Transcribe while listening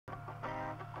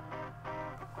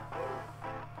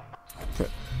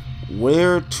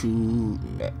Where to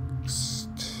next?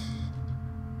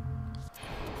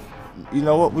 You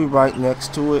know what? We're right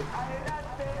next to it.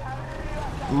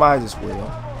 Might as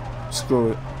well.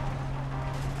 Screw it.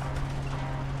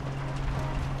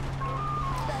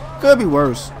 Could be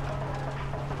worse.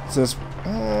 Since,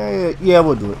 yeah,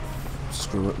 we'll do it.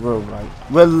 Screw it. We're right.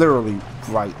 We're literally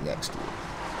right next to it.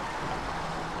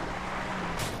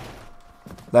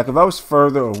 Like, if I was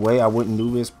further away, I wouldn't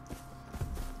do this.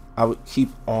 I would keep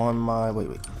on my... Wait.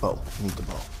 Bow. I need the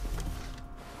bow.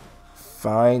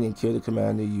 Find and kill the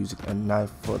commander using a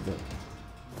knife for the...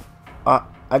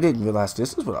 I didn't realize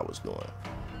this is what I was doing.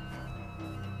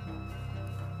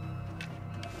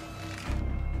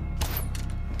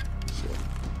 Shit.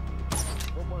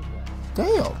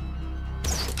 Damn.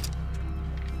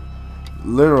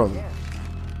 Literally.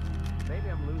 Maybe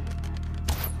I'm losing.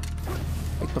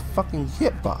 Like the fucking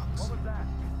hitbox.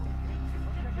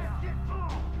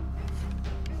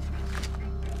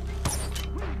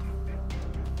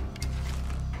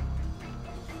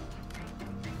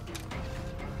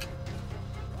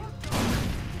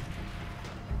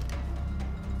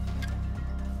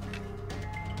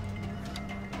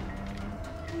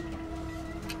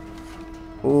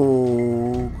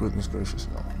 Oh, goodness gracious,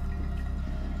 no.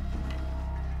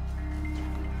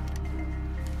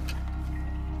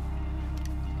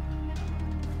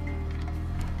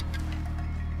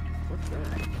 What's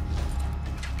that?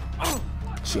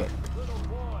 Shit.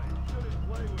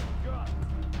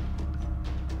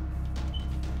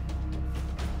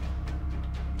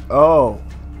 Oh.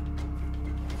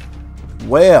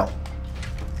 Well.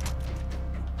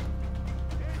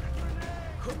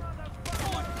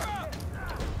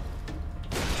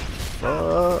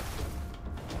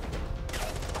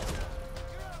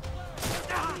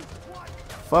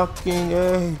 Fucking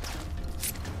A.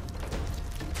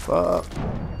 Fuck.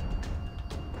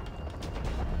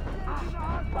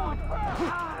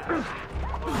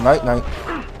 Night, night.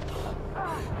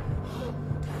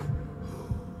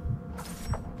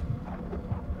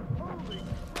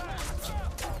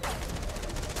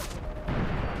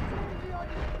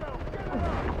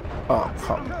 Oh,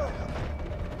 come on.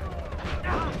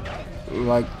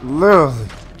 Like, literally.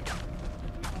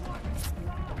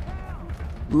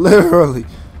 Literally.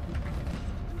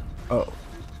 Oh.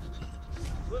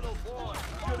 Little boy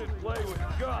shouldn't play with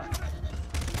guns.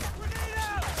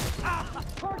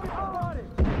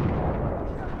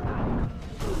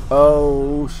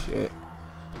 Oh shit.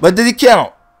 But did it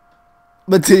count?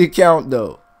 But did it count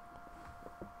though?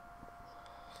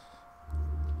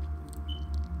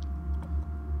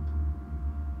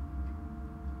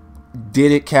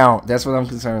 Did it count? That's what I'm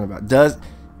concerned about.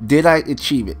 Did I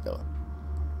achieve it though?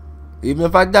 Even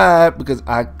if I died because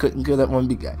I couldn't kill that one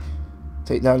big guy.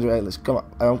 Take down your A-list. Come on.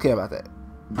 I don't care about that.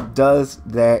 Does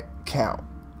that count?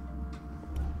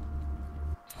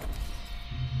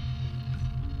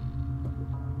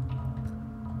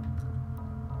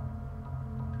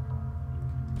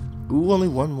 Ooh, only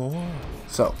one more.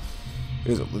 So,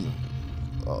 here's a...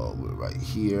 Oh, we're right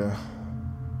here.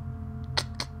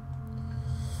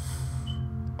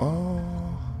 Oh...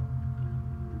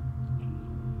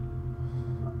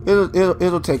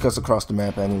 It'll take us across the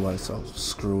map anyway, so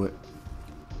screw it.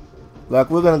 Like,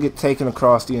 we're gonna get taken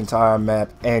across the entire map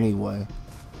anyway.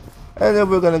 And then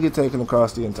we're gonna get taken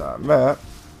across the entire map.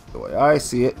 The way I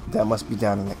see it, that must be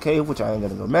down in the cave, which I ain't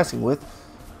gonna go messing with.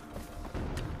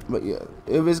 But yeah,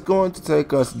 if it's going to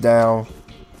take us down,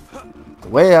 the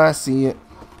way I see it,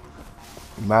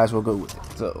 we might as well go with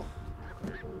it. So,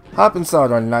 hop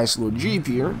inside our nice little Jeep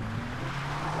here.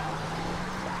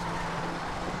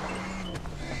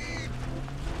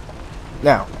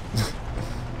 Now,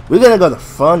 we're gonna go the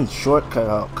fun shortcut.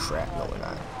 Oh crap, no we're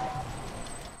not.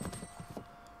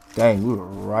 Dang, we were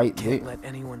right there. Can't let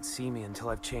anyone see me until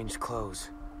I've changed clothes.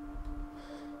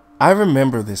 I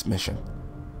remember this mission.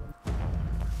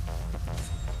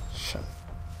 Shut up.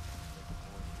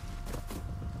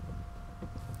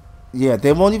 Yeah,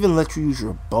 they won't even let you use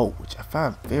your bow, which I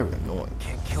find very annoying.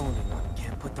 Can't kill anyone,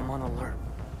 can't put them on alert.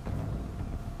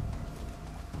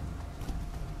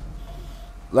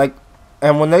 Like,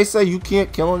 and when they say you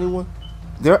can't kill anyone,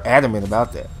 they're adamant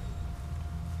about that.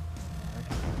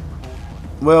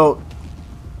 Well,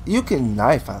 you can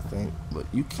knife, I think, but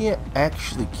you can't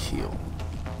actually kill.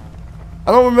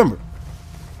 I don't remember.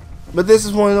 But this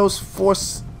is one of those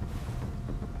forced,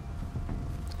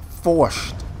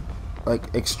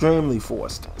 like extremely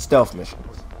forced stealth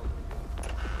missions.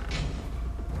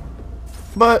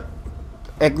 But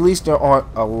at least there aren't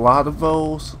a lot of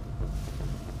those.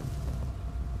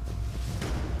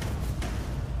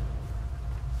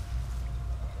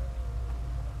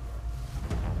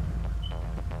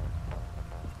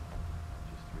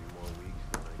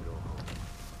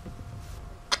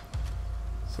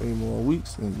 3 more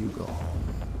weeks and you go home.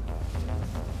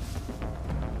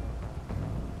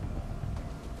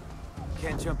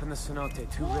 Can't jump in the cenote,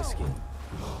 too risky.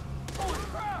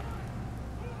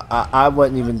 I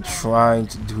wasn't even trying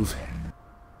to do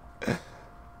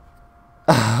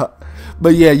that.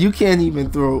 But yeah, you can't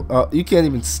even you can't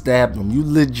even stab them. You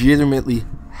legitimately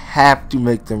have to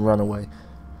make them run away.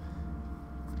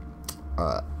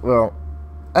 Well,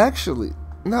 actually,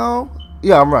 no.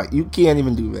 Yeah, I'm right. You can't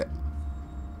even do that.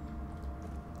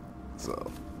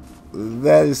 So,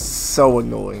 that is so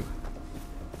annoying.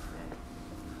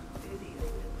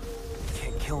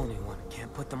 Can't kill anyone.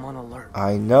 Can't put them on alert.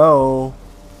 I know.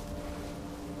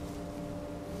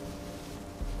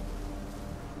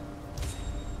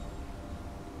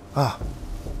 Ah.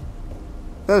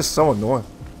 That is so annoying.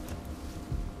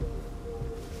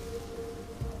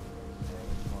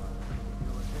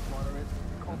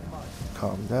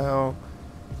 Calm down.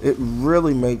 It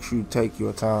really makes you take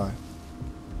your time.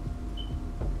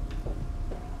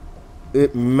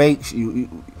 It makes you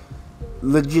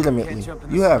legitimately,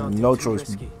 you have no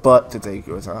choice but to take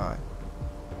your time.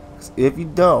 'Cause if you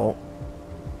don't,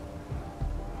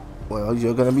 well,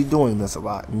 you're gonna be doing this a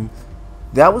lot. And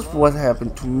that was what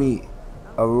happened to me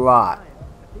a lot.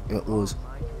 It was,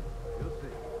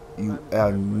 you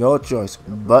have no choice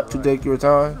but to take your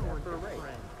time,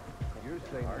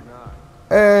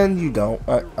 and you don't.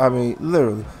 I mean,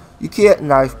 literally, you can't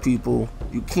knife people.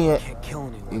 You can't,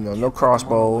 you know, no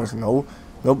crossbows, no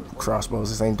crossbows.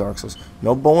 This ain't Dark Souls.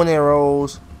 No bow and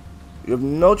arrows. You have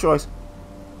no choice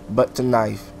but to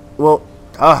knife. Well,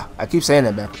 I keep saying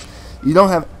that backwards. You don't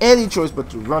have any choice but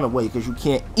to run away because you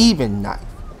can't even knife.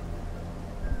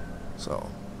 So,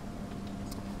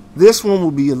 this one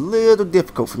will be a little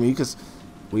difficult for me because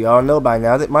we all know by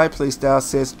now that my playstyle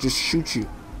says just shoot you.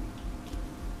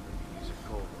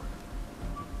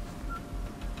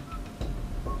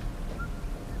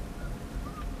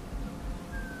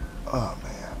 Oh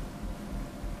man.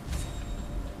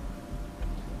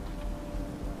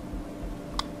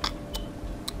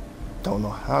 Don't know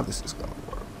how this is gonna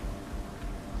work.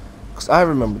 Because I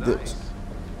remember this.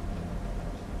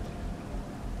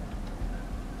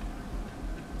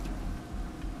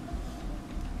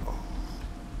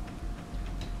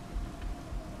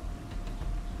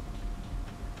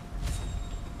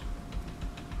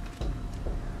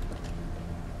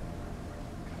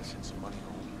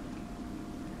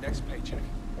 Next paycheck.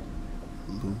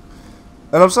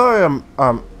 And I'm sorry,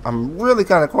 I'm really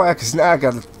kind of quiet because now I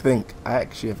got to think. I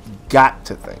actually have got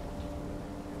to think.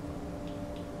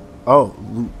 Oh,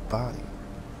 loot body.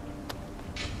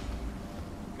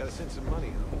 Gotta send some money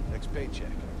home. Next paycheck.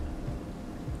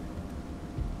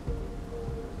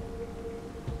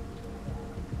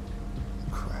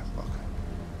 Crap. Okay.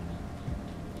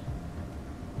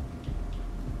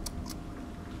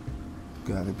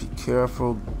 Gotta be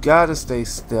careful. Gotta stay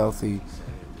stealthy.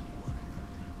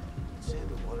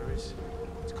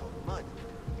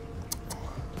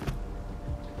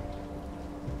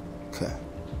 Okay.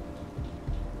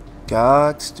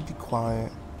 Got to be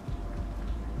quiet.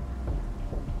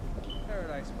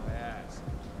 Paradise my ass.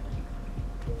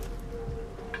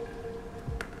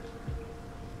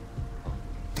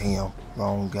 Damn,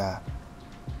 wrong guy.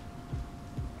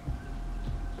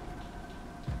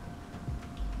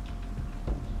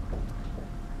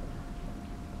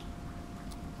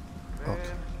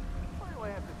 Okay.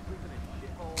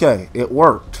 Okay, it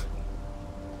worked.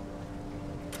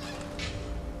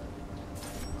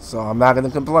 So I'm not gonna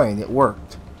complain. It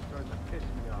worked.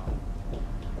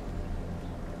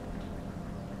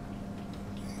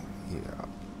 Yeah.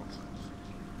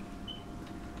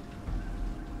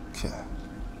 Okay.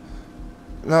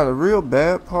 Now the real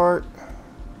bad part,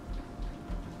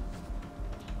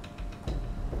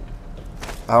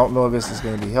 I don't know if this is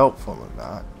gonna be helpful or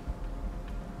not.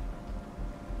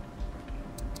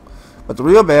 But the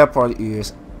real bad part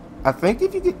is, I think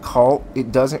if you get caught,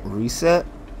 it doesn't reset.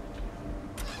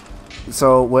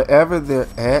 So wherever they're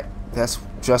at, that's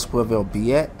just where they'll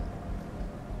be at.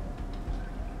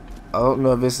 I don't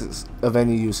know if this is of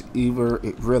any use either.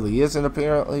 It really isn't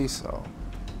apparently, so.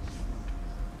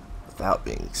 Without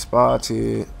being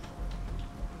spotted.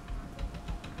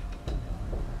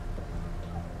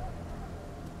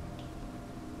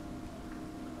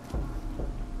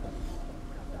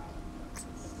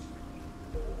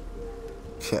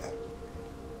 Okay.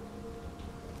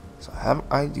 So I have an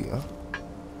idea.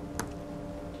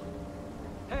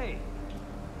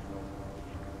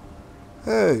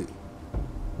 Hey.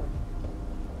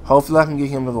 Hopefully I can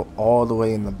get him to go all the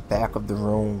way in the back of the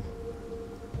room.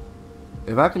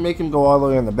 If I can make him go all the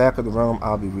way in the back of the room,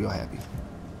 I'll be real happy.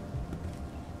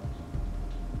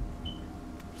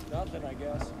 Nothing, I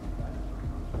guess.